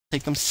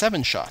take them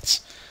 7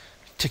 shots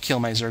to kill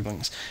my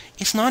Zerglings.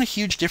 It's not a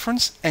huge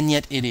difference, and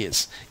yet it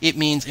is. It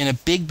means in a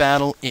big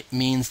battle, it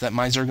means that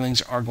my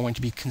Zerglings are going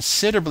to be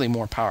considerably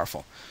more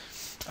powerful.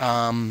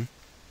 I've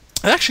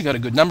actually got a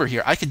good number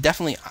here. I could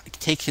definitely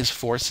take his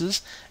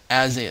forces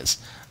as is.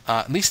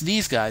 At least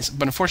these guys,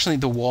 but unfortunately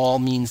the wall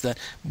means that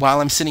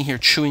while I'm sitting here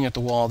chewing at the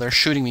wall, they're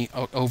shooting me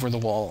over the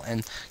wall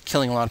and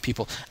killing a lot of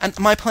people. And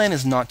my plan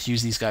is not to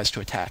use these guys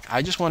to attack.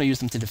 I just want to use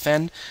them to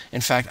defend.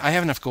 In fact, I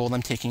have enough gold,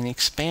 I'm taking an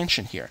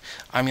expansion here.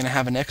 I'm going to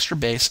have an extra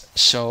base,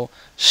 so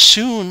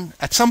soon,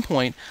 at some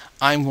point,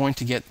 I'm going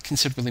to get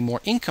considerably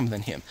more income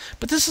than him.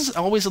 But this is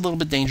always a little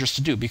bit dangerous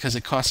to do because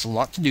it costs a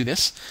lot to do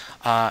this,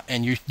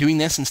 and you're doing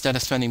this instead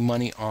of spending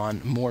money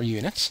on more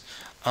units.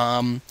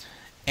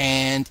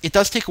 And it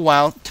does take a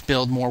while to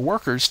build more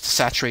workers to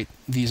saturate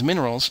these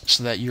minerals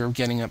so that you're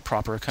getting a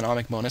proper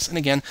economic bonus. And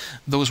again,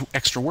 those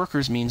extra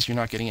workers means you're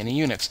not getting any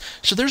units.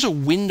 So there's a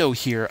window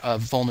here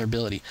of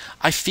vulnerability.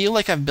 I feel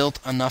like I've built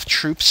enough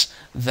troops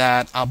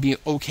that I'll be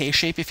okay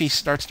shape if he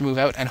starts to move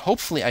out, and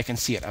hopefully I can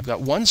see it. I've got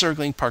one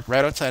Zergling parked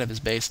right outside of his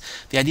base.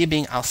 The idea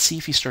being I'll see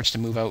if he starts to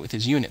move out with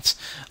his units.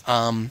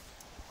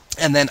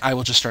 And then I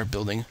will just start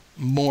building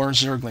more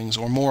Zerglings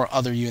or more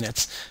other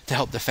units to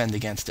help defend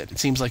against it. It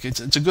seems like it's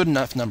a good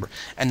enough number.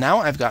 And now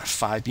I've got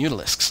 5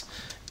 Mutalisks.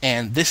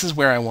 And this is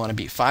where I want to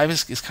be. 5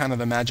 is kind of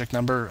the magic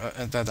number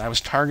that I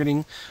was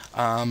targeting.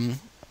 And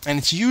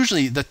it's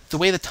usually, the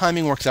way the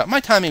timing works out,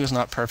 my timing is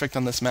not perfect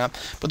on this map,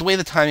 but the way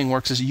the timing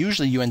works is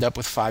usually you end up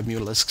with 5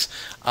 Mutalisks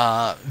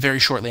very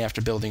shortly after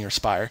building your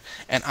Spire.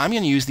 And I'm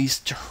going to use these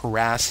to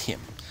harass him.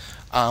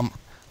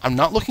 I'm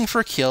not looking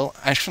for a kill.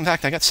 Actually, in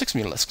fact, I got 6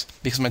 Mutalisks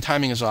because my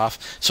timing is off,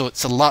 so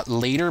it's a lot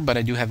later, but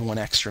I do have 1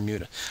 extra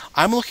Muta.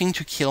 I'm looking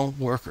to kill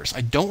workers.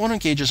 I don't want to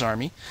engage his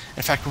army.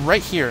 In fact,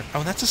 right here,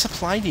 oh, that's a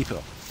supply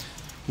depot.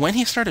 When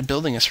he started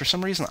building this, for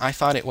some reason, I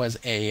thought it was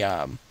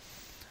a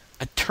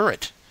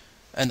turret,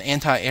 an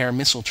anti-air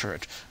missile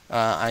turret.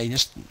 I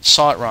just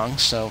saw it wrong,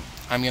 so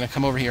I'm going to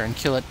come over here and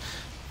kill it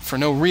for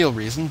no real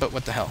reason, but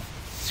what the hell.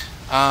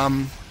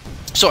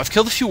 So I've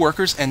killed a few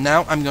workers, and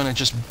now I'm going to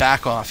just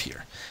back off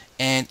here.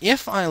 And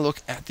if I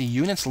look at the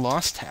units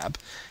lost tab,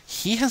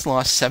 he has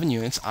lost 7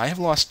 units. I have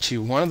lost 2.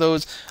 One of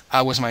those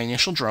was my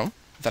initial drone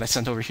that I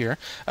sent over here.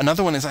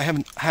 Another one is I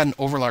haven't had an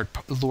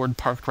Overlord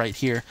parked right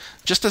here,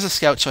 just as a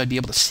scout so I'd be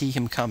able to see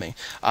him coming.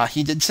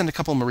 He did send a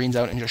couple of Marines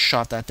out and just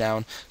shot that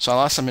down, so I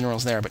lost some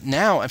minerals there. But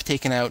now I've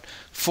taken out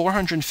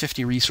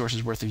 450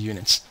 resources worth of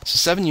units. So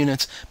 7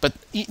 units, but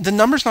the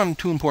number's not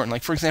too important.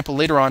 Like, for example,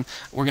 later on,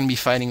 we're going to be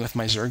fighting with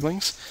my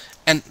Zerglings.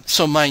 And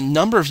so my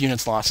number of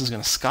units lost is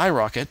going to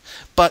skyrocket,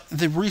 but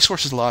the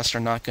resources lost are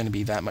not going to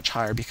be that much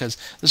higher because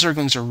the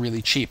Zerglings are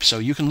really cheap. So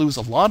you can lose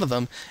a lot of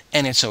them,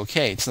 and it's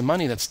okay. It's the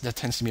money that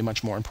tends to be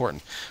much more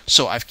important.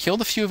 So I've killed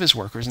a few of his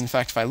workers. In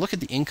fact, if I look at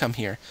the income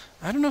here,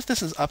 I don't know if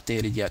this is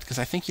updated yet because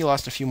I think he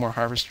lost a few more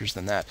harvesters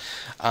than that.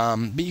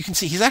 But you can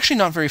see he's actually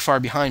not very far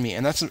behind me,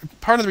 and that's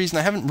part of the reason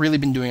I haven't really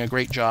been doing a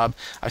great job.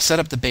 I've set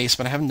up the base,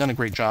 but I haven't done a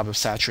great job of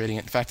saturating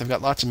it. In fact, I've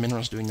got lots of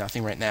minerals doing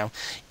nothing right now.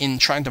 In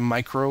trying to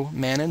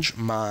micromanage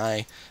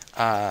my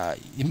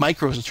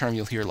micro is a term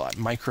you'll hear a lot.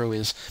 Micro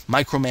is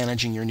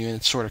micromanaging your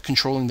units, sort of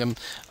controlling them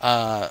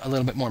a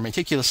little bit more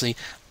meticulously.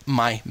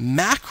 My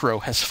macro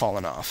has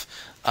fallen off.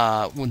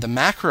 When the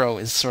macro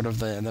is sort of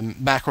the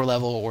macro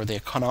level or the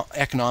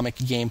economic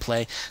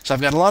gameplay. So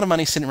I've got a lot of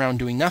money sitting around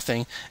doing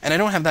nothing, and I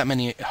don't have that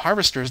many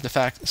harvesters,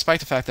 despite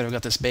the fact that I've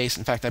got this base.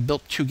 In fact, I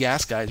built 2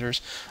 gas geysers,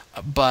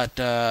 but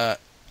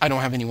I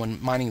don't have anyone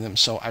mining them,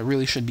 so I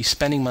really should be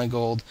spending my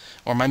gold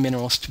or my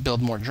minerals to build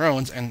more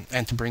drones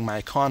and to bring my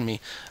economy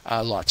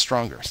a lot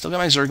stronger. Still got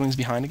my Zerglings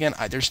behind again.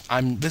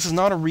 This is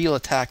not a real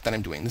attack that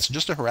I'm doing. This is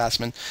just a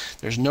harassment.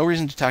 There's no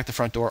reason to attack the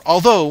front door,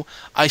 although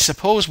I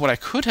suppose what I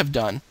could have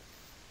done,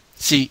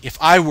 see, if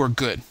I were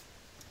good,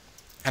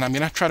 and I'm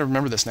going to try to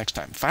remember this next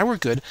time, if I were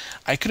good,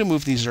 I could have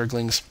moved these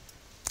Zerglings,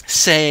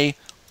 say,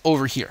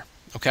 over here,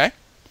 okay?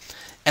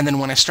 And then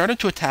when I started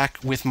to attack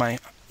with my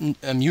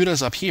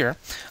mutas up here,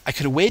 I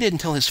could have waited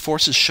until his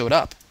forces showed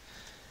up,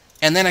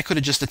 and then I could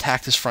have just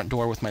attacked his front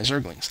door with my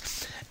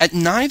Zerglings. At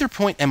neither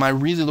point am I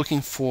really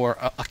looking for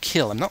a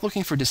kill. I'm not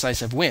looking for a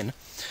decisive win,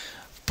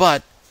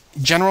 but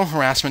general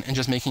harassment and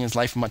just making his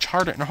life much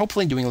harder, and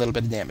hopefully doing a little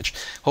bit of damage.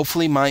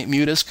 Hopefully my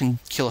mutas can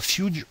kill a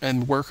few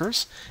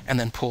workers and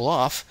then pull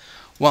off,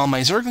 while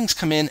my Zerglings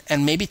come in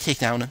and maybe take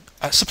down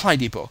a supply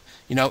depot.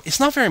 You know, it's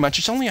not very much,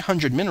 it's only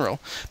 100 mineral,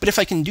 but if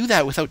I can do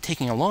that without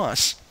taking a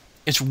loss,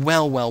 it's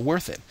well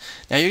worth it.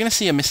 Now you're going to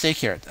see a mistake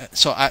here.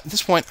 So at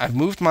this point, I've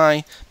moved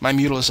my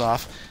Mutalas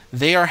off.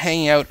 They are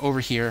hanging out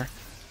over here,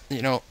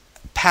 you know,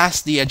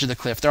 past the edge of the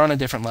cliff. They're on a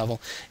different level,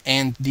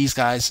 and these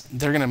guys,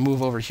 they're going to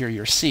move over here,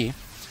 you'll see,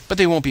 but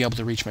they won't be able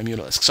to reach my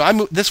Mutalisk.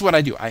 So this is what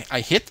I do. I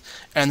hit,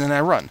 and then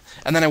I run.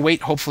 And then I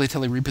wait, hopefully,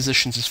 until he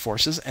repositions his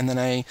forces, and then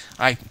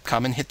I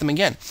come and hit them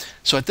again.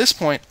 So at this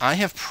point, I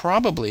have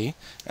probably,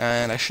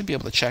 and I should be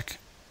able to check,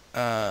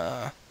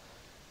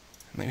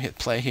 maybe hit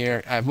play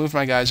here. I've moved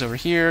my guys over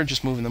here,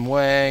 just moving them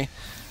away.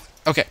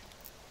 Okay.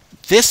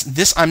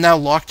 This I'm now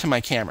locked to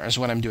my camera is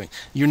what I'm doing.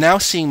 You're now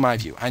seeing my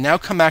view. I now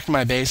come back to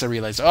my base. I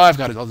realize, oh, I've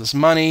got all this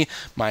money.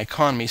 My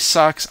economy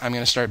sucks. I'm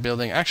going to start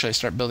building. Actually, I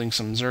start building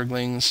some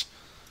zerglings.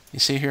 You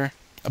see here?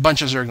 A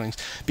bunch of zerglings.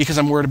 Because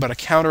I'm worried about a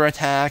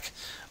counterattack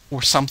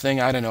or something.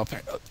 I don't know.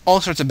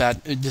 All sorts of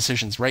bad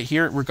decisions. Right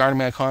here, regarding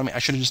my economy, I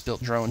should have just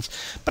built drones.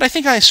 But I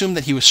think I assumed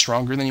that he was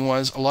stronger than he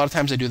was. A lot of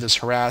times I do this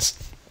harass,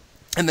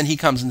 and then he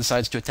comes and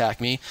decides to attack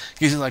me.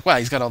 He's like, wow,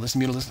 he's got all this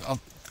mutilist.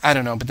 I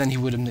don't know, but then he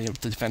wouldn't be able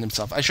to defend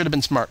himself. I should have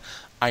been smart.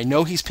 I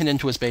know he's pinned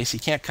into his base. He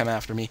can't come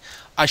after me.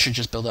 I should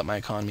just build up my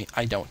economy.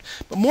 I don't.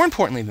 But more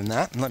importantly than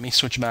that, and let me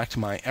switch back to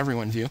my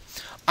everyone view,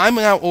 I'm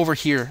now over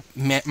here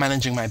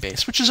managing my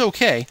base, which is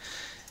okay,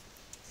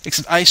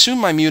 except I assume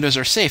my mutas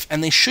are safe,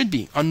 and they should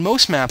be. On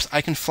most maps, I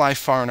can fly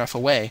far enough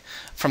away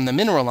from the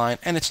mineral line,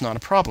 and it's not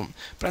a problem.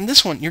 But on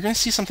this one, you're going to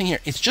see something here.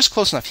 It's just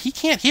close enough. He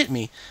can't hit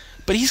me,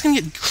 but he's going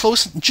to get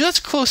close,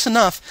 just close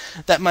enough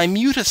that my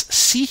mutas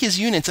see his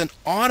units and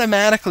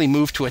automatically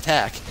move to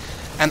attack.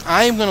 And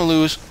I am going to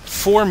lose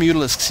 4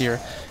 mutalisks here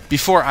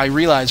before I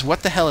realize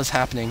what the hell is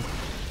happening,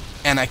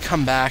 and I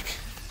come back.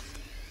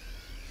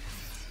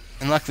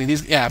 And luckily,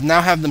 these, yeah, I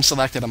now have them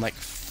selected. I'm like,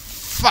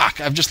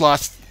 fuck, I've just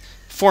lost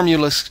 4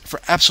 mutalisks for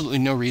absolutely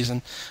no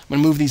reason. I'm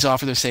going to move these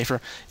off, or they're safer.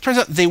 It turns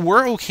out they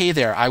were okay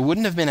there. I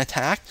wouldn't have been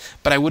attacked,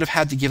 but I would have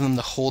had to give them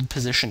the hold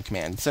position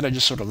command. Instead, I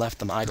just sort of left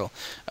them idle,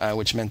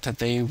 which meant that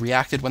they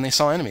reacted when they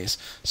saw enemies.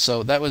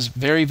 So that was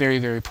very, very,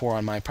 very poor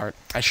on my part.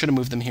 I should have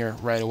moved them here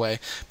right away.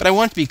 But I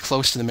wanted to be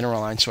close to the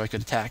mineral line so I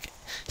could attack.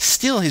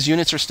 Still, his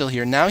units are still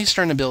here. Now he's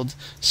starting to build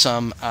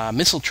some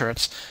missile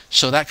turrets,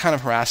 so that kind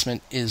of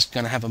harassment is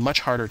going to have a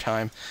much harder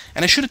time.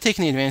 And I should have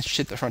taken the advantage to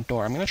hit the front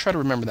door. I'm going to try to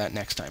remember that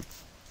next time.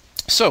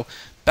 So,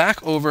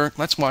 back over,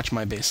 let's watch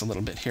my base a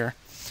little bit here.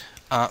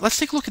 Let's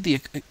take a look at the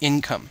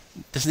income.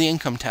 This is the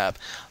income tab.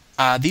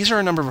 These are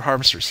a number of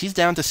harvesters. He's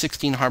down to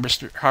 16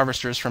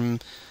 harvesters from,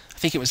 I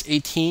think it was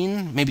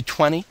 18, maybe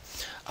 20.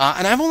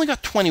 And I've only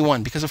got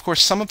 21 because, of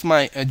course, some of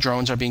my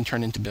drones are being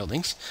turned into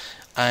buildings.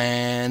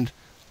 And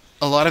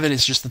a lot of it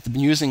is just that I'm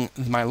using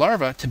my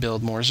larva to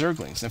build more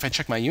zerglings. And if I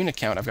check my unit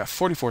count, I've got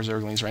 44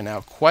 zerglings right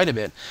now, quite a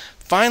bit.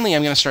 Finally,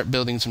 I'm going to start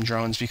building some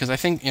drones because I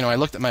think, I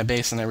looked at my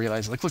base and I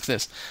realized, like, look at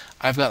this.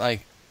 I've got,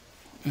 like,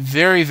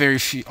 very, very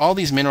few, all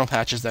these mineral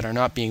patches that are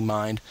not being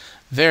mined.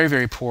 Very,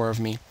 very poor of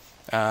me.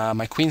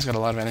 My queen's got a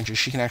lot of energy.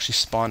 She can actually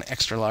spawn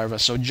extra larvae.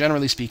 So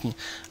generally speaking,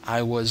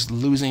 I was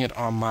losing it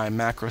on my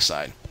macro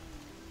side.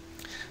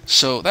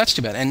 So that's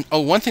too bad. And, oh,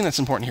 one thing that's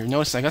important here.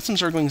 Notice I got some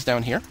zerglings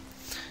down here.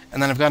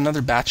 And then I've got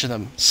another batch of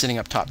them sitting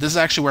up top. This is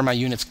actually where my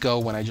units go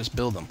when I just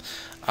build them.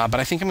 But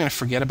I think I'm going to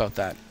forget about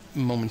that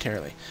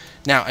momentarily.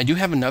 Now, I do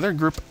have another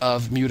group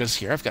of mutas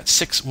here. I've got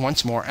 6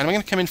 once more, and I'm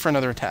going to come in for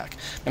another attack.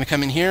 I'm going to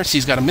come in here. See,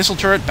 he's got a missile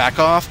turret, back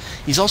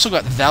off. He's also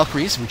got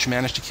Valkyries, which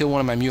managed to kill one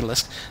of my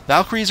mutalisks.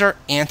 Valkyries are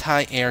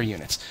anti-air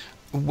units.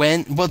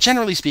 Well,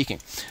 generally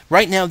speaking,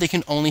 right now they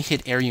can only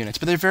hit air units,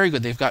 but they're very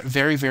good. They've got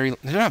they're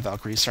not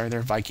Valkyries, sorry,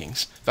 they're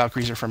Vikings.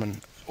 Valkyries are from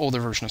an older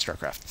version of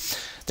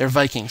Starcraft. They're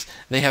Vikings.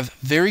 They have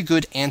very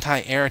good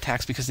anti-air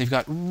attacks because they've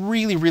got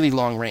really, really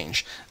long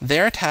range.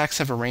 Their attacks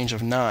have a range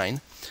of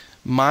 9.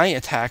 My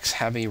attacks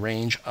have a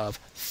range of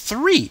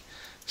 3.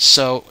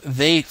 So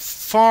they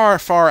far,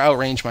 far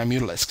outrange my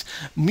mutalisks.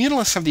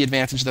 Mutalisks have the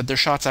advantage that their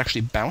shots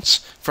actually bounce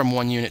from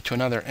one unit to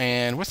another.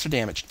 And what's their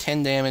damage?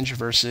 10 damage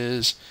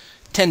versus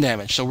 10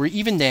 damage. So we're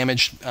even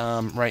damaged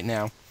right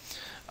now.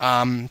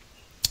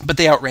 But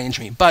they outrange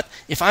me. But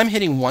if I'm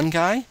hitting one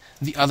guy,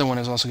 the other one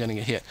is also going to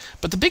get hit.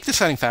 But the big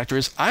deciding factor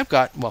is I've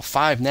got, well,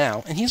 5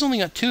 now, and he's only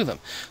got 2 of them.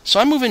 So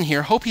I move in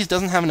here, hope he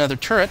doesn't have another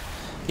turret.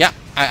 Yeah,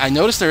 I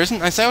notice there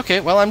isn't. I say, okay,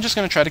 well, I'm just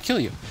going to try to kill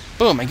you.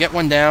 Boom, I get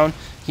one down.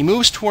 He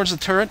moves towards the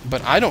turret,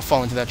 but I don't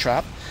fall into that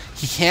trap.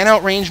 He can't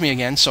outrange me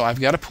again, so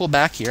I've got to pull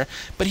back here.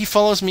 But he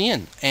follows me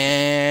in.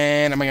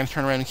 And am I going to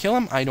turn around and kill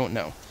him? I don't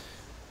know.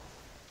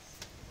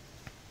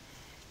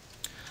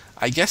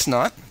 I guess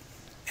not.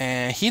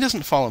 And he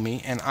doesn't follow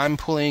me, and I'm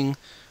pulling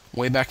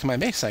way back to my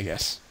base, I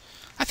guess.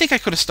 I think I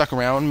could have stuck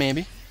around,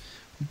 maybe.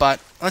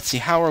 But let's see,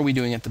 how are we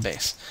doing at the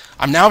base?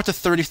 I'm now up to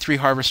 33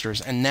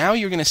 harvesters, and now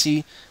you're going to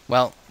see,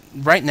 well,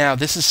 right now,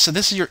 this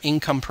is your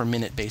income per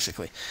minute,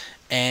 basically.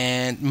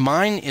 And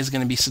mine is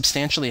going to be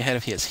substantially ahead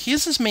of his.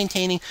 His is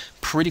maintaining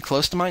pretty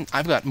close to mine.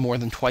 I've got more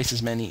than twice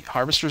as many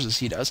harvesters as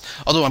he does,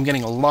 although I'm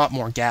getting a lot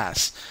more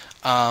gas.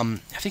 I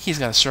think he's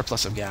got a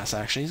surplus of gas,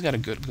 actually. He's got a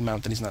good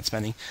amount that he's not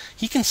spending.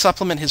 He can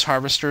supplement his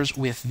harvesters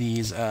with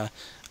these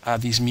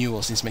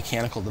mules, these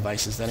mechanical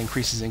devices that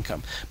increases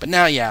income. But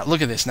now, yeah,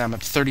 look at this. Now I'm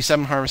up to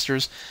 37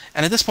 harvesters,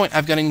 and at this point,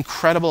 I've got an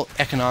incredible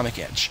economic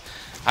edge.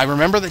 I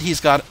remember that he's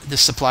got this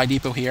supply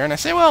depot here, and I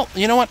say, well,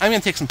 you know what? I'm going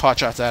to take some pot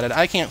shots at it.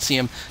 I can't see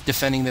him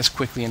defending this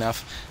quickly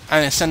enough.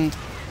 I'm going to send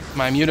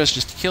my mutas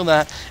just to kill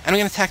that, and I'm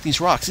going to attack these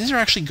rocks. These are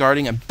actually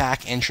guarding a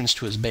back entrance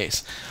to his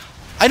base.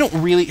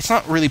 It's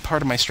not really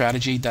part of my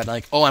strategy that,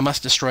 like, oh, I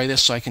must destroy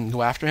this so I can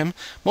go after him.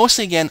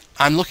 Mostly, again,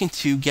 I'm looking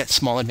to get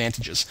small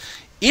advantages.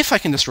 If I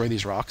can destroy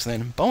these rocks,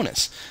 then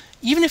bonus.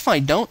 Even if I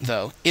don't,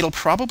 though, it'll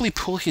probably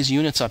pull his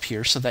units up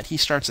here so that he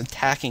starts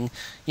attacking.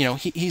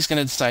 He's going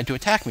to decide to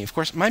attack me. Of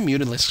course, my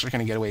Mutalisks are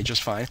going to get away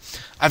just fine.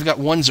 I've got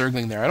one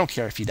Zergling there. I don't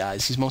care if he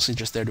dies. He's mostly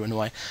just there to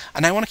annoy.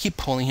 And I want to keep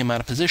pulling him out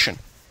of position.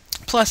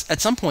 Plus, at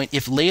some point,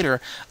 if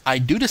later I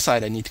do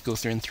decide I need to go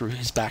through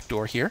his back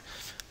door here,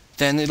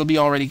 then it'll be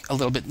already a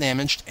little bit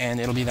damaged, and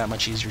it'll be that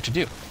much easier to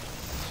do.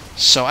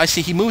 So I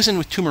see he moves in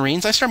with 2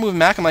 Marines. I start moving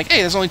back. I'm like,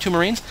 hey, there's only 2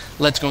 Marines.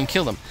 Let's go and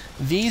kill them.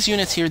 These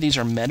units here, these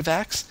are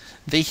medvacs.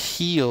 They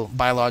heal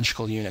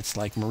biological units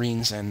like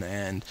Marines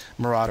and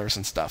Marauders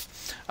and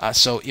stuff.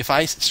 So if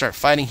I start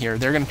fighting here,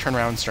 they're going to turn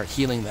around and start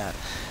healing that.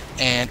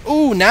 And,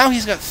 ooh, now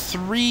he's got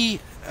 3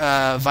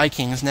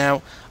 Vikings.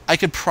 Now,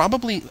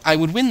 I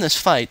would win this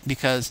fight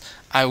because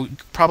I would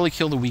probably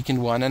kill the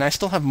weakened one, and I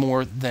still have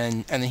more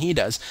than he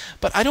does.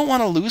 But I don't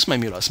want to lose my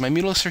Mutalisks. My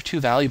Mutalisks are too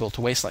valuable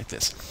to waste like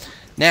this.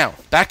 Now,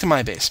 back to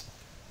my base.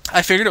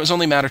 I figured it was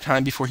only a matter of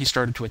time before he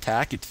started to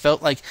attack. It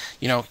felt like,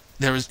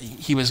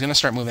 he was going to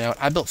start moving out.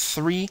 I built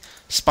 3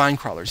 spine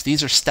crawlers.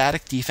 These are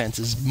static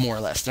defenses, more or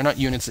less. They're not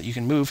units that you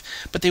can move,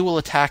 but they will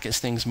attack as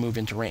things move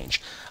into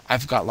range.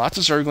 I've got lots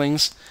of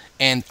Zerglings,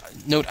 and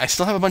note, I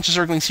still have a bunch of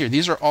Zerglings here.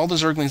 These are all the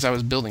Zerglings I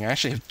was building. I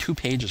actually have 2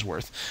 pages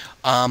worth,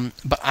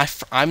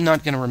 but I'm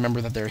not going to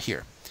remember that they're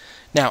here.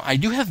 Now, I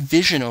do have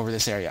vision over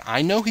this area.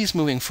 I know he's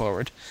moving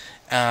forward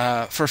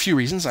for a few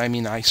reasons. I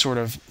mean, I sort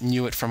of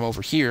knew it from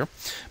over here.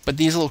 But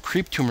these little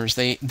creep tumors,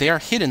 they are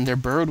hidden. They're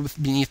burrowed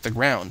beneath the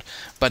ground.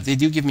 But they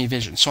do give me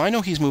vision. So I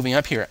know he's moving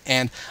up here.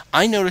 And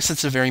I notice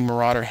it's a very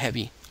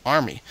Marauder-heavy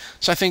army.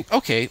 So I think,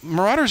 okay,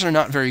 Marauders are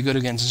not very good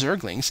against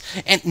Zerglings.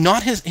 And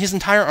not his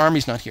entire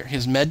army's not here.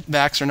 His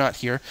medvacs are not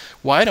here.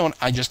 Why don't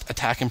I just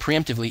attack him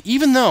preemptively?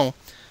 Even though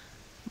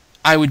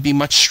I would be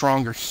much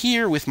stronger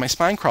here with my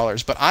spine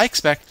crawlers. But I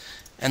expect...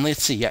 And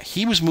let's see, yeah,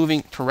 he was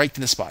moving right to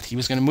the spot. He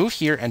was going to move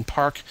here and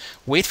park,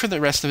 wait for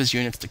the rest of his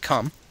units to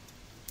come,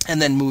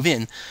 and then move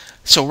in.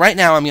 So right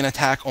now I'm going to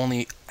attack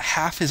only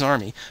half his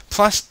army.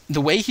 Plus,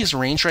 the way he's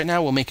arranged right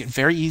now will make it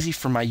very easy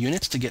for my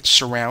units to get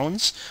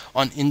surrounds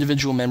on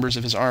individual members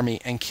of his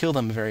army and kill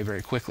them very,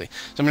 very quickly.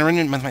 So I'm going to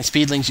run in with my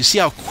speedlings. You see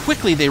how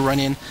quickly they run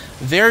in,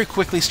 very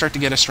quickly start to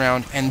get a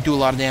surround and do a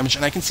lot of damage.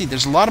 And I can see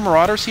there's a lot of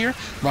Marauders here.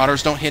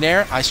 Marauders don't hit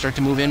air. I start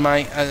to move in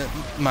my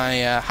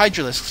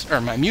Hydralisks,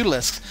 or my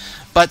Mutalisks.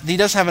 But he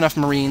does have enough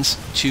Marines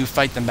to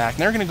fight them back.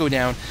 And they're going to go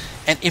down.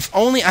 And if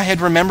only I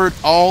had remembered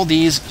all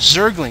these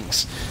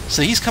Zerglings.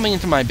 So he's coming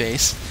into my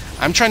base.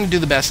 I'm trying to do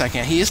the best I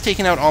can. He is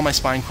taking out all my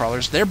spine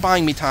crawlers. They're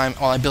buying me time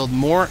while I build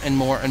more and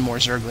more and more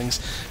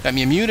Zerglings. Got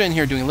me a Muta in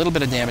here doing a little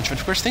bit of damage. But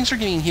of course things are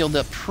getting healed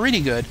up pretty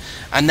good.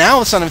 And now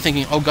all of a sudden I'm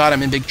thinking, oh god,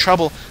 I'm in big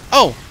trouble.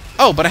 Oh,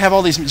 but I have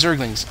all these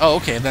Zerglings. Oh,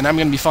 okay, then I'm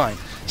going to be fine.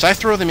 So I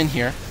throw them in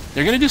here.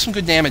 They're going to do some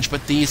good damage,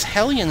 but these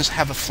Hellions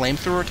have a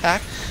flamethrower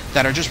attack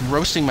that are just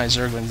roasting my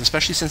Zerglings,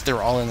 especially since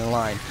they're all in a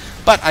line.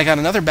 But I got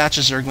another batch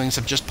of Zerglings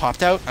have just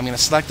popped out. I'm going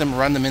to select them,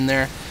 run them in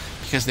there,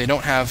 because they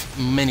don't have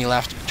many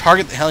left.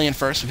 Target the Hellion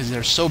first, because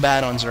they're so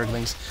bad on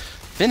Zerglings.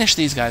 Finish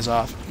these guys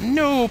off,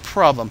 no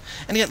problem.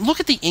 And yet, look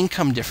at the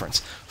income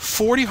difference.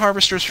 40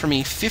 Harvesters for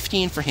me,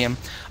 15 for him.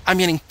 I'm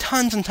getting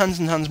tons and tons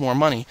and tons more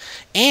money.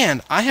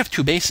 And I have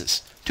 2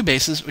 bases. 2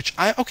 bases, which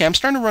I'm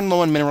starting to run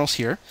low on minerals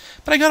here,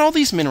 but I got all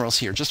these minerals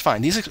here just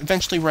fine. These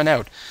eventually run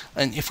out.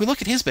 And if we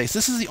look at his base,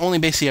 this is the only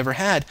base he ever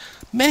had.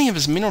 Many of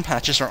his mineral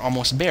patches are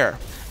almost bare.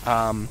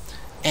 And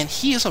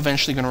he is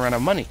eventually going to run out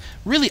of money.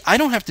 Really, I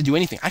don't have to do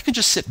anything. I could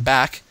just sit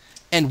back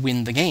and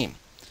win the game,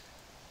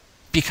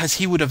 because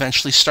he would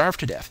eventually starve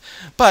to death.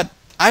 But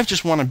I've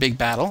just won a big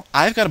battle.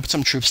 I've got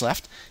some troops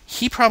left.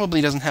 He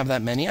probably doesn't have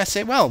that many. I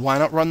say, well, why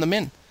not run them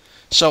in?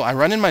 So I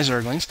run in my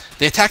Zerglings.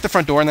 They attack the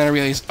front door, and then I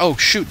realize, oh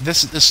shoot,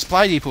 this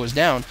supply depot is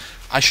down.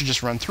 I should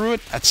just run through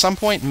it at some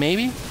point,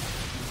 maybe.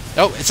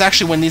 Oh, it's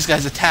actually when these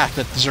guys attack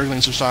that the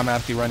Zerglings just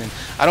automatically run in.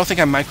 I don't think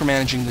I'm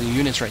micromanaging the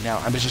units right now.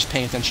 I'm just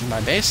paying attention to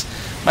my base.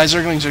 My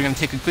Zerglings are going to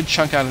take a good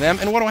chunk out of them.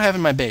 And what do I have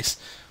in my base?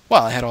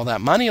 Well, I had all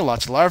that money,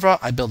 lots of larvae.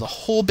 I build a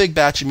whole big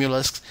batch of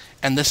Mutalisks,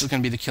 and this is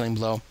going to be the killing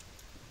blow.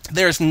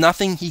 There is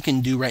nothing he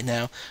can do right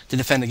now to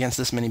defend against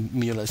this many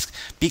Mutalisks,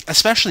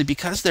 especially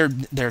because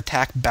their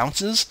attack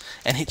bounces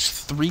and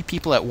hits 3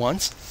 people at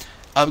once.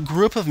 A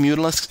group of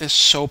Mutalisks is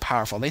so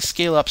powerful. They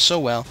scale up so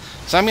well.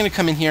 So I'm going to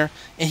come in here,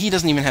 and he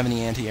doesn't even have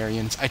any anti-air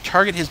units. I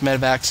target his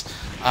Medivacs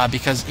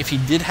because if he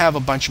did have a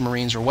bunch of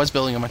Marines, or was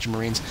building a bunch of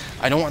Marines,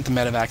 I don't want the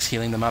Medivacs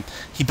healing them up.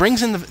 He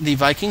brings in the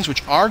Vikings,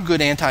 which are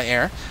good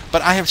anti-air,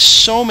 but I have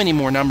so many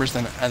more numbers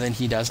than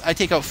he does. I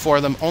take out 4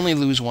 of them, only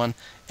lose 1,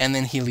 and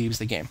then he leaves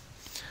the game.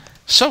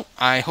 So,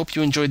 I hope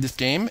you enjoyed this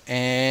game,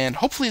 and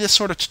hopefully this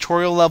sort of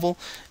tutorial level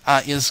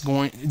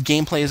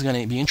gameplay is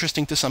going to be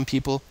interesting to some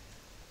people.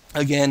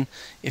 Again,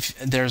 if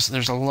there's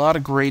a lot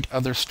of great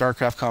other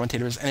Starcraft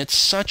commentators, and it's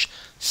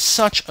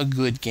such a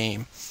good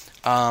game.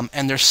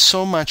 And there's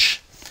so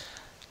much,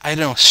 I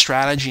don't know,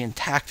 strategy and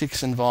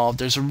tactics involved.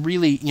 There's a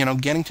really,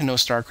 getting to know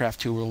Starcraft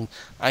 2 will,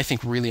 I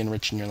think, really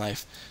enrich in your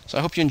life. So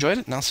I hope you enjoyed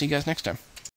it, and I'll see you guys next time.